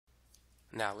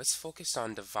Now let's focus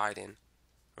on dividing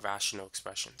rational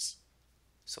expressions.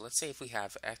 So let's say if we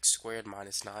have x squared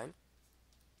minus 9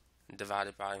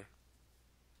 divided by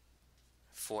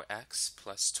 4x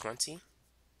plus 20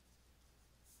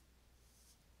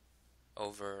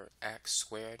 over x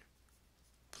squared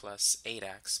plus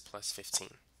 8x plus 15.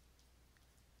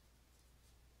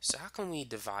 So how can we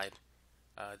divide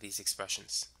these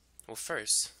expressions? Well,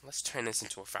 first, let's turn this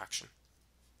into a fraction.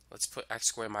 Let's put x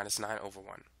squared minus 9 over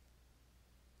 1.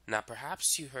 Now,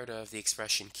 perhaps you heard of the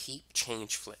expression keep,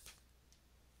 change, flip.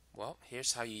 Well,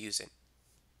 here's how you use it.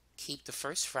 Keep the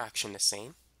first fraction the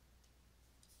same.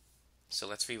 So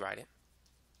let's rewrite it.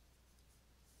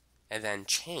 And then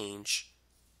change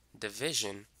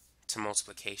division to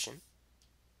multiplication.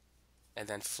 And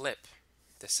then flip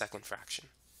the second fraction.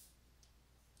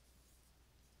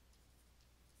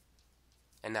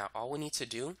 And now all we need to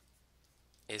do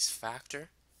is factor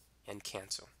and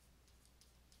cancel.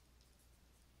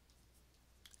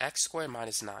 X squared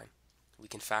minus 9, we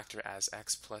can factor as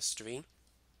x plus 3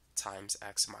 times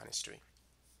x minus 3.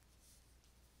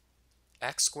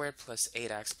 X squared plus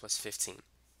 8x plus 15.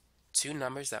 Two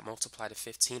numbers that multiply to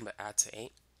 15 but add to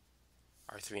 8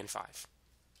 are 3 and 5.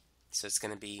 So it's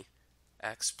going to be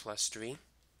x plus 3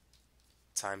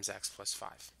 times x plus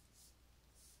 5.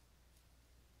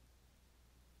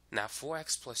 Now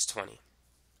 4x plus 20.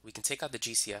 We can take out the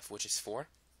GCF, which is 4,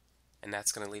 and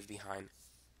that's going to leave behind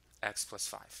x plus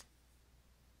 5.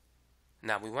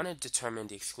 Now we want to determine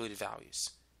the excluded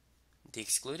values. The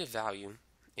excluded value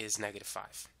is negative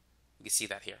 5. You can see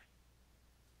that here.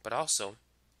 But also,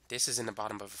 this is in the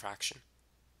bottom of a fraction.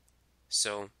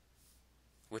 So,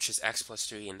 which is x plus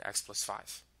 3 and x plus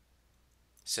 5.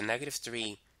 So negative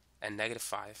 3 and negative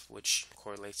 5, which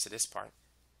correlates to this part,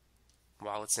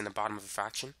 while it's in the bottom of a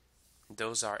fraction,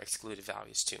 those are excluded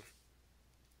values too.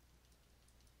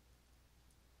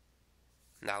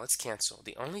 Now let's cancel.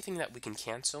 The only thing that we can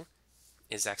cancel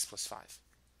is x plus 5.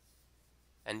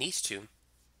 And these two,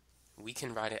 we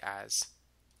can write it as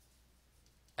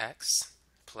x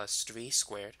plus 3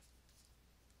 squared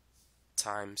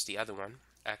times the other one,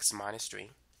 x minus 3,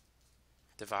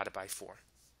 divided by 4.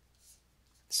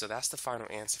 So that's the final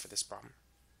answer for this problem.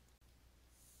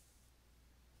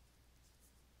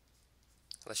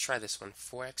 Let's try this one.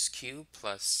 4x cubed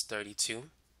plus 32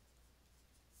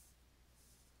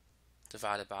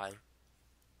 divided by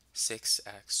 6x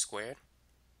squared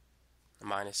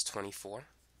minus 24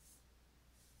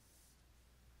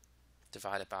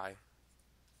 divided by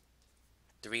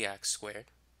 3x squared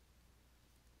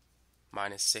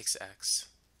minus 6x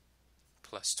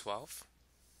plus 12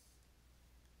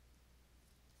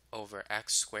 over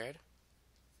x squared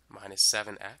minus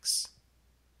 7x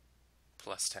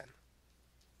plus 10.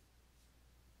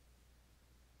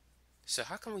 So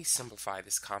how can we simplify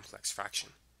this complex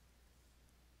fraction?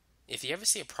 If you ever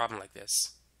see a problem like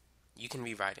this, you can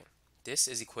rewrite it. This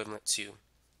is equivalent to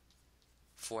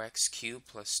 4x cubed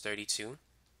plus 32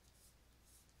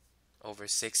 over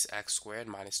 6x squared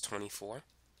minus 24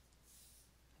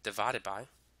 divided by,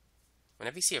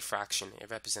 whenever you see a fraction,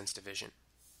 it represents division.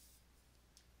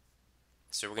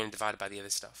 So we're going to divide it by the other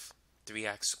stuff.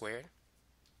 3x squared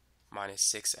minus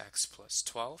 6x plus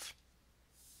 12.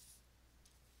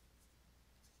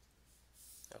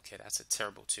 Okay, that's a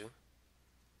terrible 2.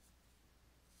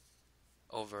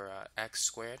 Over x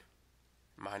squared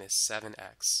minus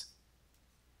 7x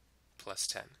plus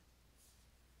 10.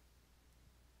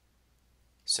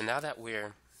 So now that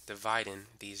we're dividing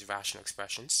these rational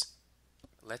expressions,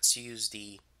 let's use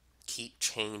the keep,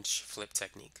 change, flip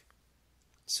technique.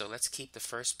 So let's keep the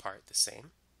first part the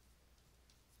same.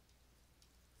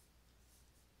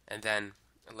 And then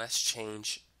let's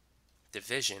change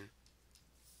division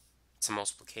to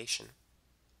multiplication.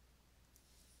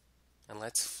 And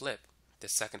let's flip the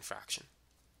second fraction.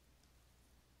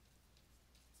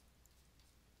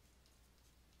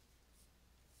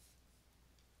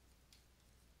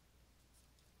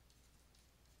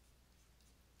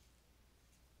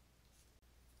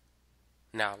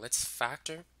 Now let's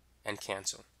factor and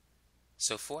cancel.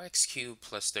 So 4x cubed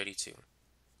plus 32.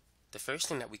 The first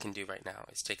thing that we can do right now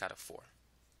is take out a 4.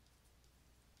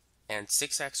 And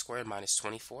 6x squared minus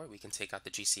 24, we can take out the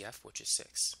GCF, which is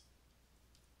 6.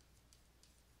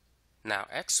 Now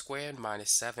x squared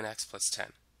minus 7x plus 10.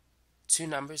 Two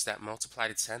numbers that multiply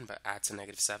to 10 but add to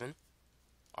negative 7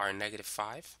 are negative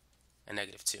 5 and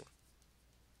negative 2.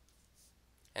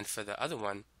 And for the other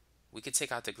one, we could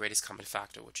take out the greatest common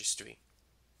factor, which is 3.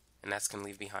 And that's going to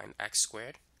leave behind x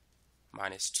squared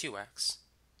minus 2x,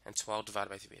 and 12 divided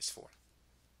by 3 is 4.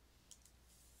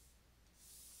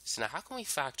 So now how can we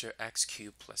factor x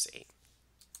cubed plus 8?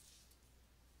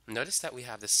 Notice that we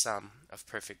have the sum of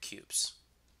perfect cubes.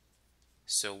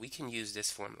 So we can use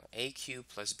this formula. A cubed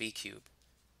plus B cubed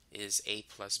is A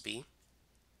plus B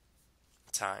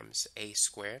times A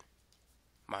squared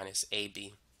minus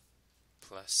AB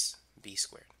plus B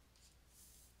squared.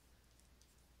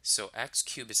 So x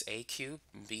cubed is A cubed,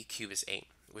 B cubed is 8,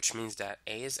 which means that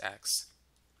A is x,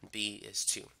 B is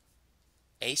 2.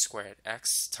 A squared,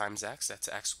 x times x, that's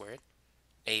x squared.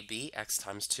 AB, x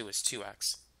times 2 is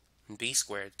 2x. B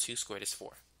squared, 2 squared is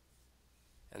 4.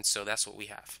 And so that's what we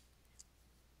have.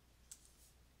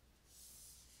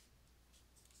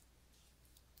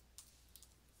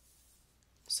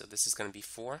 So this is going to be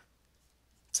 4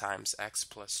 times x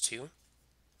plus 2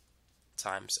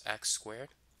 times x squared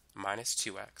minus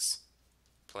 2x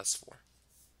plus 4.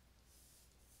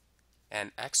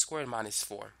 And x squared minus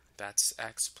 4, that's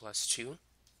x plus 2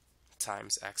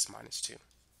 times x minus 2.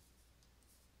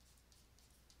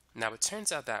 Now it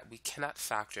turns out that we cannot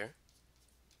factor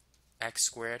x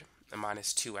squared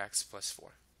minus 2x plus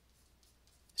 4.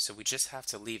 So we just have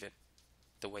to leave it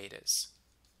the way it is.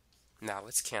 Now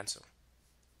let's cancel.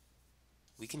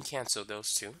 We can cancel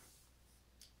those two.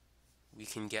 We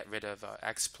can get rid of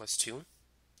x plus 2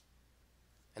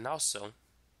 and also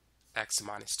x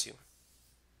minus 2.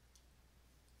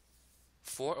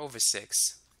 4 over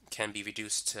 6 can be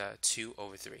reduced to 2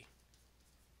 over 3.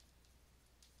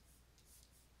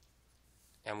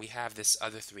 And we have this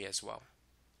other 3 as well.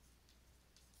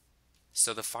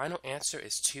 So the final answer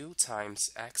is 2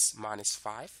 times x minus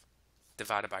 5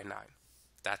 divided by 9.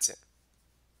 That's it.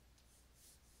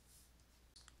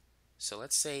 So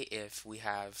let's say if we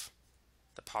have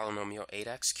the polynomial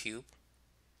 8x cubed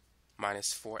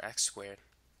minus 4x squared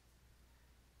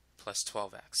plus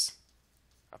 12x.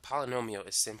 A polynomial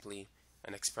is simply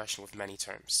an expression with many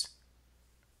terms.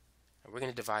 And we're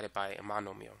going to divide it by a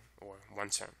monomial, or one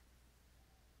term.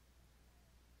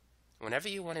 Whenever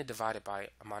you want to divide it by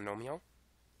a monomial,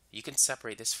 you can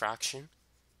separate this fraction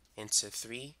into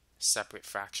 3 separate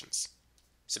fractions.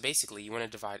 So basically, you want to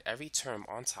divide every term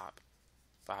on top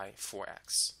by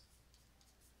 4x.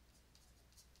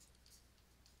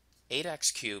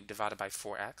 8x cubed divided by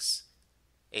 4x.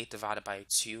 8 divided by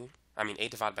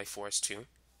 4 is 2.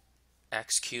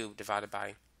 X cubed divided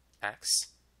by x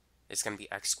is going to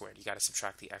be x squared. You got to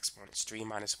subtract the exponents. 3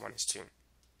 minus 1 is 2.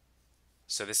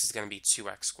 So this is going to be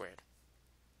 2x squared.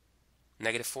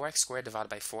 Negative 4x squared divided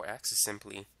by 4x is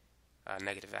simply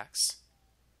negative x.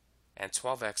 And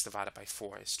 12x divided by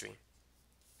 4 is 3.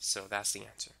 So that's the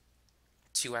answer.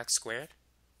 2x squared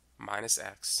minus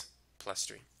x plus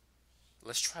 3.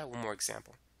 Let's try one more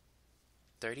example.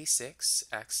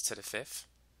 36x to the 5th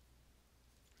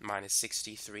minus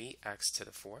 63x to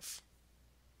the 4th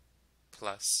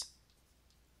plus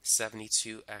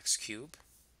 72x cubed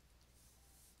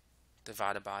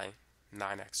divided by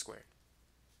 9x squared.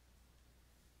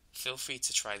 Feel free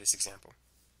to try this example.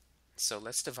 So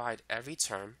let's divide every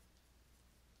term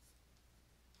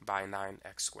by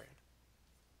 9x squared.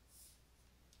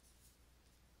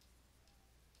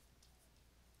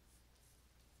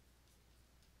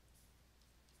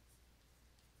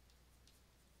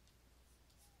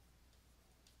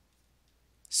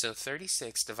 So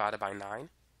 36 divided by 9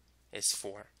 is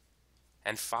 4,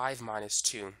 and 5 minus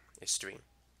 2 is 3.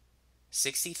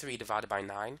 63 divided by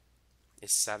 9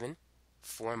 is 7,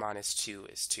 4 minus 2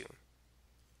 is 2.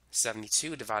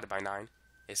 72 divided by 9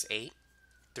 is 8,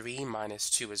 3 minus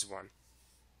 2 is 1.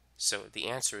 So the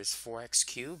answer is 4x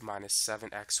cubed minus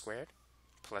 7x squared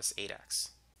plus 8x.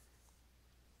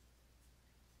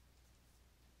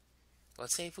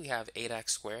 Let's say if we have 8x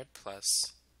squared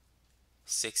plus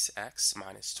 6x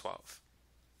minus 12.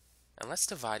 And let's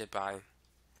divide it by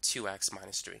 2x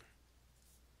minus 3.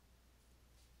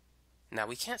 Now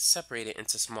we can't separate it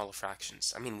into smaller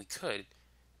fractions. I mean, we could,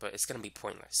 but it's going to be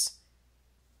pointless.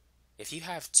 If you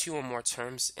have 2 or more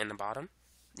terms in the bottom,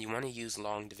 you want to use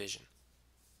long division.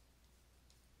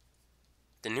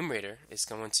 The numerator is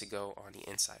going to go on the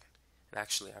inside. And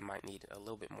actually, I might need a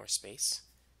little bit more space.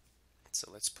 So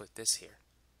let's put this here.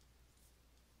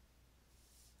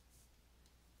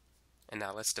 And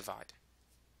now let's divide.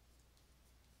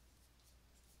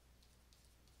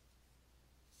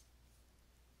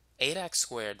 (8x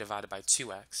squared divided by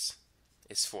 2x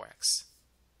is 4x.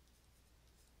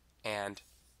 And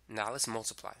now let's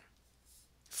multiply.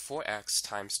 4x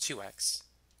times 2x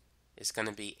is going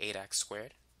to be 8x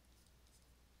squared.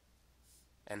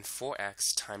 And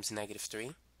 4x times negative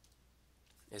 3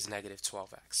 is negative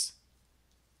 12x.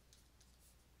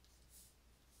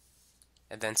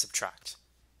 And then subtract.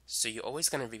 So you're always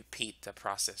going to repeat the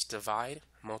process. Divide,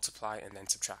 multiply, and then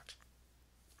subtract.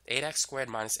 8x squared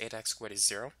minus 8x squared is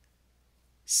 0.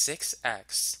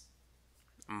 6x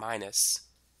minus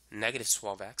negative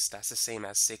 12x, that's the same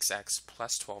as 6x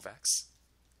plus 12x.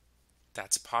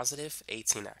 That's positive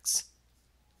 18x.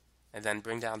 And then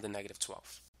bring down the negative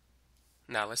 12.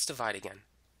 Now let's divide again.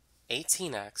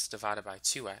 18x divided by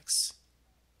 2x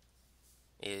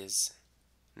is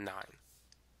 9.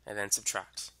 And then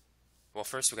subtract. Well,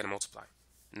 first we're going to multiply.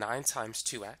 9 times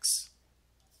 2x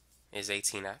is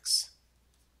 18x.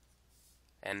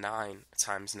 And 9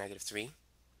 times negative 3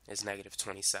 is negative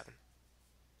 27.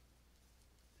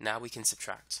 Now we can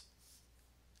subtract.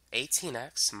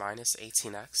 18x minus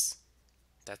 18x,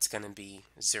 that's going to be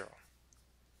 0.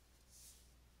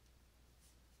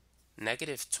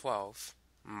 Negative 12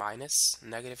 minus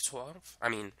negative 27,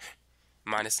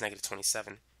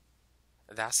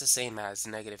 that's the same as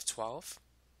negative 12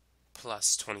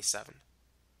 plus 27,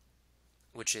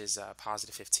 which is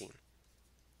positive 15.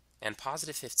 And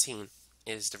positive 15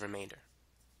 is the remainder.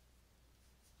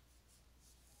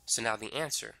 So now the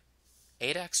answer,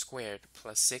 8x squared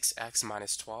plus 6x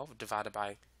minus 12 divided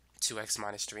by 2x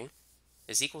minus 3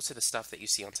 is equal to the stuff that you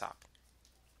see on top,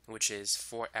 which is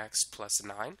 4x plus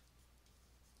 9,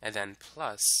 and then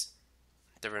plus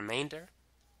the remainder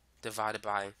divided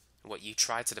by what you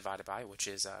tried to divide it by, which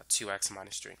is 2x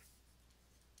minus 3.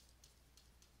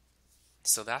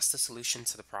 So that's the solution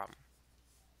to the problem.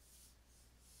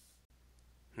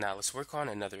 Now let's work on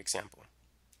another example.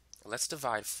 Let's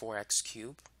divide 4x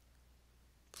cubed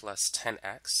plus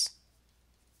 10x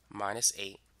minus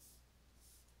 8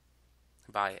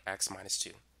 by x minus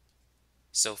 2.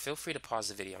 So feel free to pause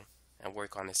the video and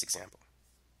work on this example.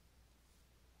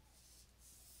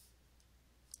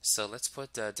 So let's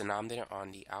put the denominator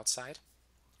on the outside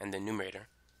and the numerator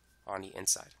on the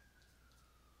inside.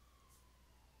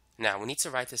 Now we need to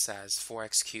write this as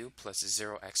 4x cubed plus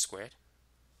 0x squared.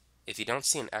 If you don't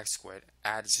see an x squared,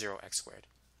 add 0x squared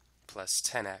plus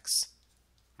 10x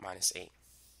minus 8.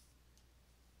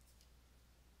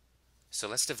 So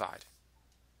let's divide.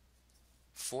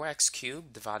 4x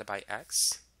cubed divided by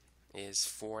x is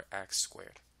 4x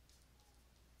squared.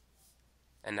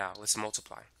 And now let's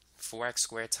multiply. 4x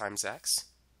squared times x,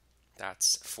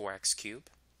 that's 4x cubed.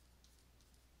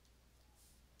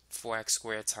 4x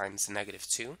squared times negative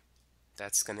 2,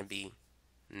 that's going to be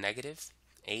negative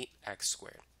 8x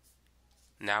squared.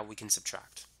 Now we can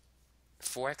subtract.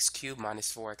 4x cubed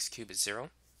minus 4x cubed is 0.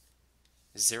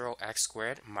 0x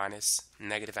squared minus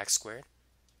negative x squared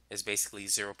is basically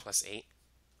 0 plus 8.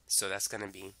 So that's going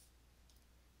to be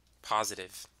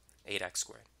positive 8x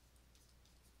squared.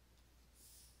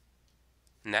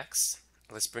 Next,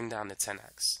 let's bring down the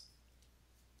 10x.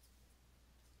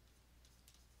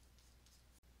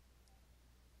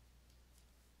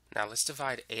 Now let's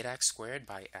divide 8x squared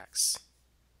by x.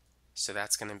 So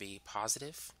that's going to be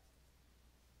positive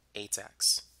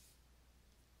 8x.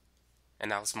 And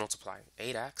now let's multiply.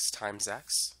 8x times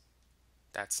x,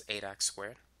 that's 8x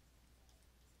squared.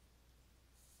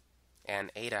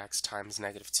 And 8x times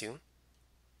negative 2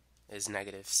 is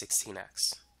negative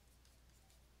 16x.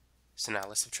 So now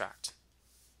let's subtract.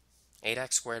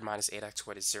 8x squared minus 8x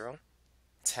squared is 0.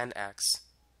 10x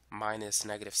minus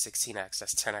negative 16x,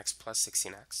 that's 10x plus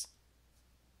 16x.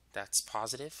 That's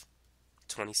positive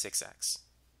 26x.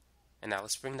 And now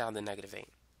let's bring down the negative 8.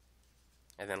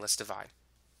 And then let's divide.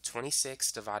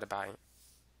 26x divided by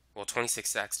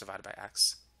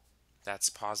x, that's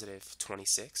positive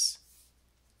 26.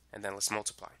 And then let's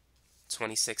multiply.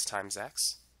 26 times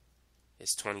x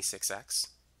is 26x.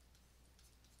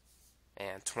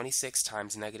 And 26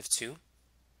 times negative 2,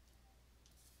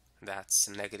 that's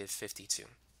negative 52.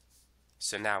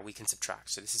 So now we can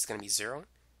subtract. So this is going to be 0.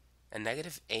 And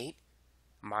negative 8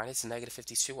 minus negative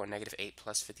 52, or negative 8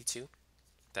 plus 52,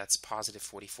 that's positive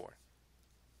 44,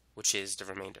 which is the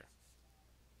remainder.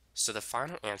 So the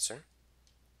final answer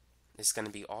is going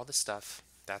to be all the stuff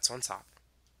that's on top.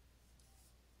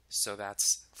 So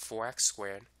that's 4x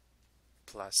squared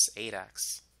plus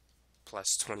 8x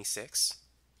plus 26,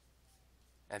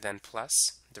 and then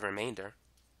plus the remainder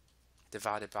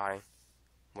divided by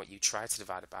what you tried to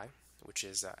divide it by, which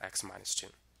is x minus 2.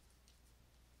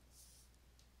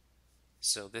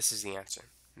 So this is the answer.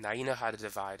 Now you know how to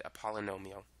divide a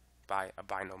polynomial by a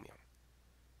binomial.